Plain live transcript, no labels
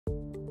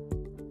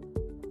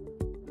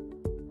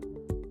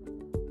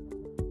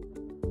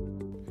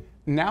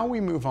Now we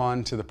move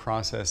on to the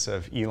process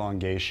of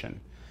elongation,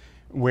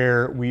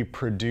 where we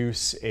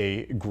produce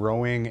a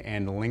growing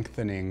and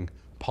lengthening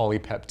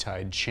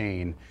polypeptide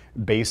chain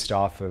based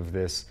off of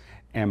this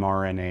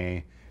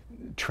mRNA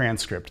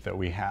transcript that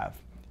we have.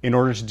 In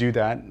order to do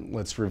that,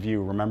 let's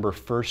review. Remember,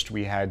 first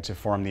we had to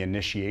form the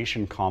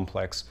initiation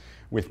complex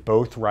with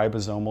both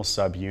ribosomal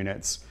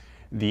subunits,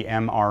 the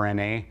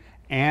mRNA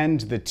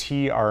and the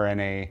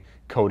tRNA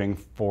coding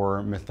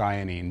for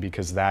methionine,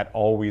 because that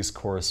always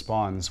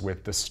corresponds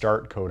with the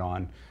start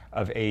codon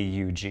of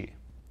AUG.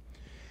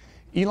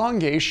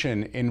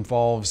 Elongation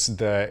involves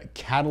the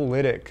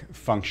catalytic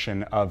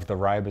function of the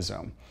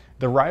ribosome.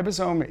 The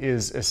ribosome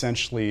is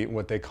essentially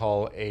what they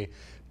call a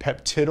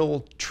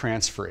peptidyl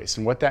transferase,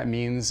 and what that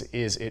means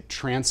is it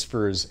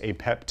transfers a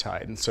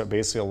peptide, and so it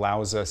basically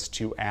allows us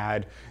to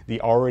add the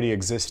already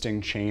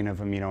existing chain of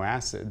amino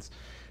acids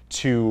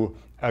to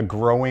a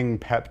growing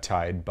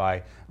peptide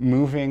by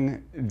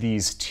moving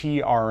these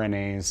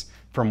tRNAs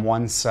from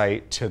one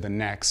site to the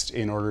next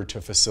in order to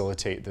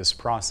facilitate this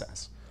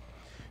process.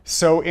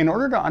 So in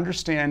order to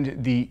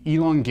understand the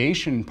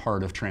elongation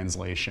part of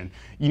translation,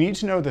 you need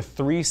to know the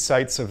three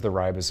sites of the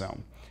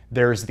ribosome.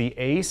 There's the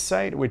A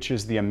site, which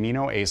is the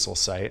aminoacyl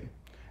site.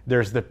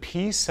 There's the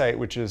P site,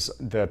 which is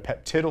the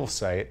peptidyl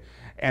site.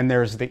 And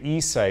there's the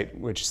E site,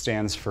 which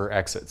stands for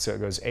exit. So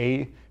it goes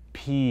A,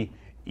 P,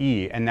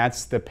 E, and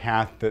that's the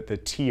path that the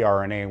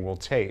tRNA will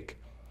take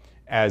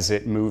as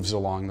it moves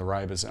along the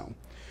ribosome.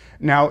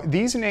 Now,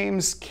 these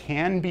names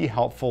can be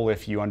helpful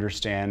if you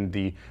understand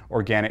the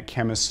organic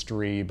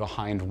chemistry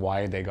behind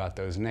why they got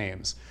those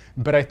names.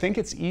 But I think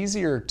it's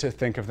easier to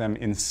think of them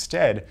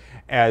instead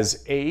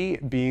as A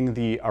being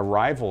the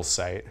arrival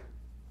site,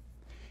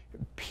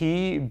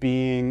 P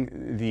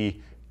being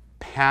the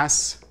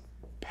pass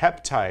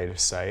peptide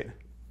site,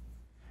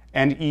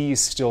 and E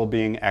still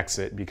being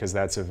exit, because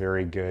that's a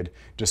very good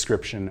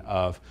description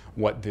of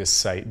what this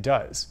site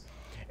does.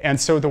 And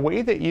so the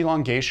way the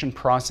elongation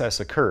process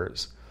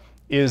occurs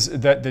is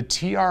that the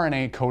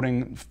tRNA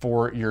coding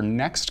for your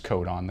next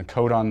codon, the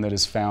codon that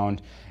is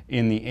found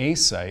in the A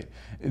site,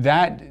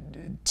 that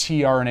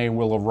tRNA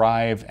will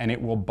arrive and it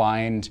will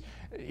bind,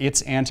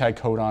 its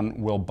anticodon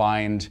will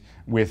bind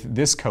with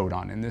this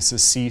codon, and this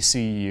is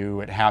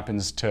CCU. It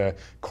happens to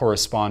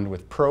correspond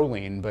with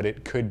proline, but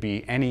it could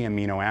be any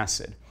amino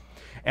acid.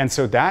 And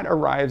so that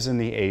arrives in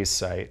the A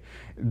site.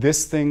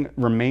 This thing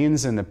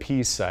remains in the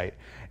P site.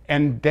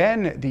 And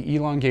then the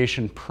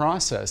elongation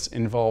process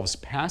involves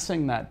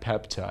passing that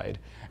peptide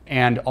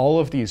and all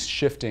of these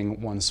shifting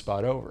one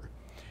spot over.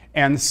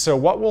 And so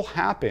what will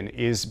happen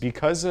is,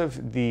 because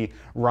of the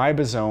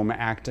ribosome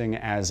acting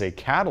as a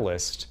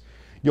catalyst,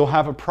 you'll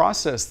have a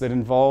process that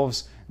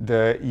involves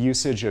the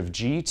usage of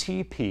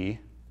GTP.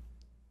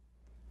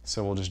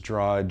 So we'll just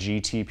draw a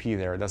GTP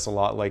there. That's a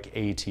lot like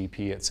ATP.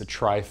 It's a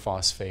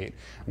triphosphate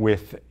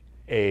with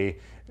a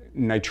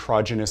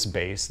nitrogenous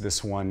base.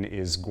 This one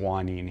is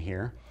guanine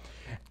here.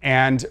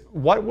 And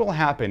what will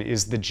happen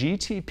is the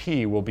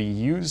GTP will be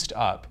used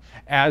up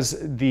as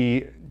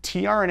the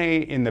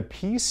tRNA in the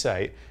P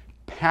site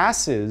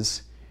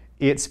passes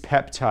its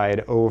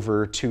peptide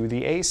over to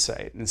the A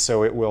site. And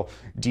so it will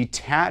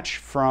detach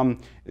from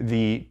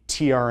the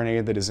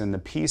tRNA that is in the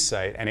P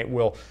site, and it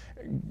will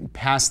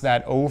pass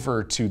that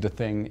over to the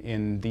thing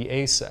in the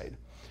A site.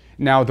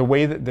 Now, the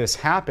way that this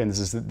happens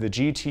is that the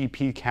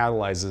GTP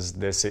catalyzes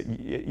this. It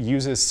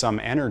uses some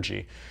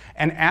energy.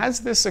 And as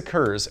this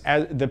occurs,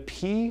 the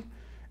P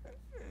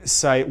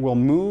site will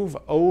move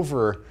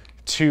over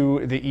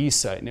to the E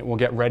site, and it will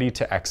get ready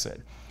to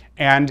exit.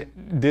 And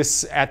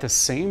this, at the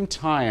same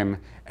time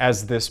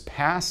as this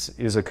pass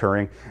is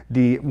occurring,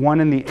 the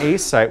one in the A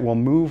site will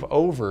move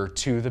over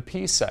to the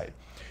P site.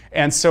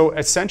 And so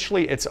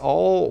essentially it's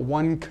all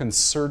one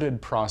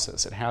concerted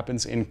process. It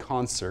happens in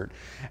concert.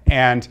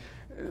 And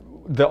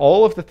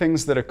all of the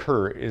things that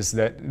occur is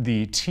that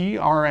the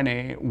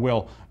tRNA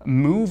will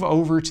move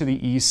over to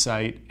the E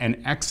site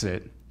and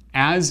exit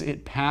as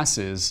it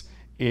passes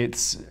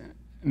its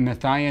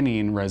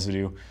methionine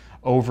residue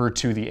over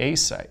to the A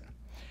site.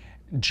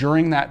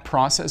 During that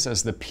process,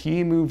 as the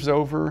P moves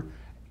over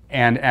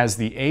and as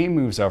the A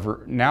moves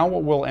over, now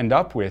what we'll end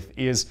up with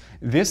is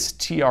this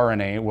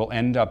tRNA will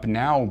end up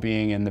now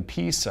being in the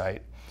P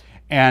site,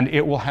 and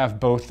it will have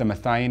both the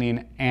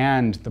methionine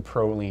and the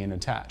proline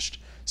attached.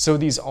 So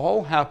these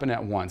all happen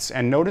at once.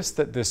 And notice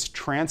that this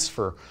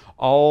transfer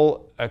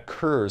all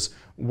occurs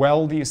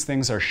while these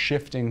things are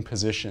shifting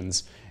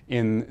positions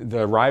in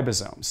the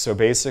ribosome. So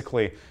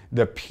basically,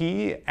 the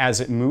P, as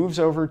it moves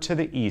over to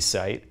the E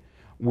site,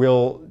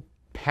 will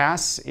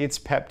pass its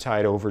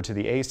peptide over to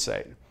the A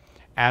site.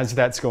 As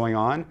that's going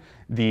on,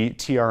 the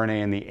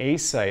tRNA in the A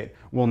site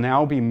will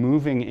now be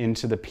moving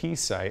into the P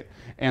site,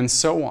 and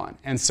so on.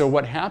 And so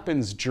what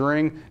happens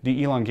during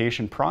the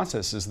elongation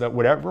process is that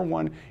whatever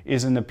one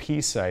is in the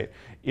P site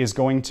is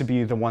going to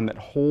be the one that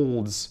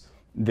holds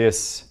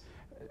this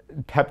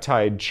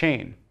peptide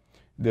chain,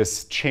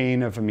 this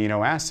chain of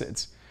amino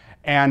acids.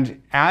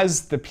 And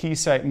as the P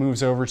site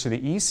moves over to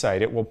the E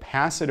site, it will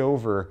pass it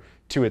over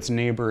to its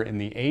neighbor in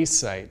the A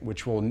site,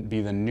 which will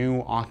be the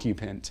new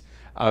occupant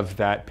of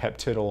that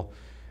peptidyl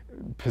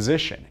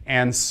position.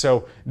 And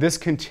so this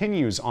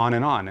continues on,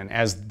 and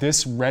as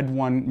this red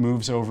one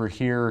moves over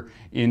here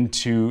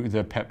into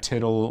the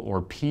peptidyl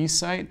or P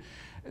site,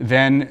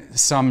 then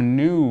some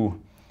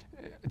new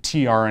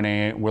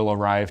tRNA will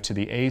arrive to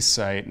the A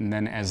site, and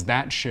then as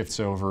that shifts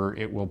over,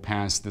 it will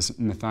pass this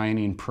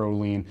methionine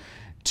proline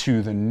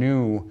to the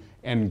new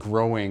and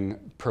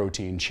growing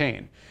protein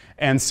chain.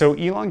 And so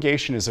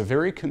elongation is a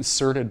very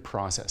concerted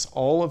process.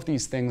 All of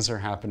these things are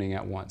happening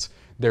at once.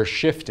 They're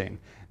shifting.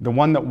 The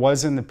one that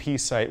was in the P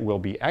site will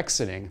be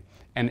exiting,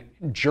 and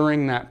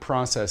during that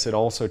process, it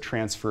also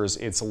transfers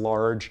its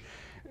large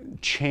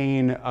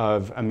chain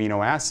of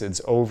amino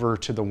acids over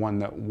to the one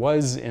that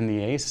was in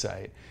the A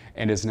site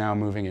and is now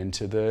moving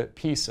into the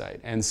P site.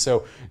 And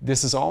so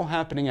this is all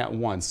happening at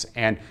once,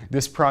 and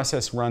this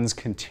process runs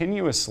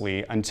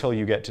continuously until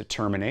you get to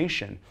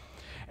termination.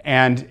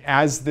 And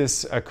as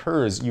this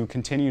occurs, you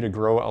continue to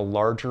grow a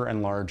larger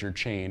and larger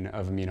chain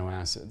of amino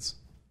acids.